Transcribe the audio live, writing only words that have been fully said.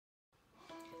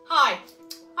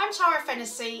I'm Tara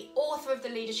Fennessy, author of The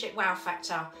Leadership Wow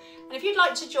Factor. And if you'd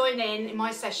like to join in my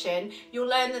session, you'll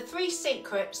learn the 3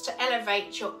 secrets to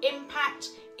elevate your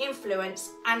impact,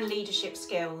 influence and leadership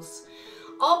skills.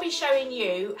 I'll be showing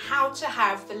you how to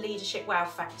have the Leadership Wow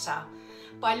Factor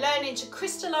by learning to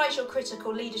crystallise your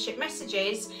critical leadership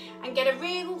messages and get a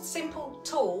real simple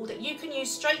tool that you can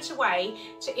use straight away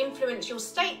to influence your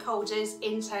stakeholders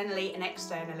internally and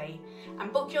externally.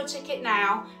 And book your ticket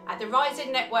now at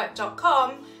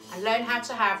therisingnetwork.com and learn how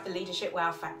to have the Leadership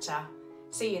Wow Factor.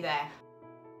 See you there.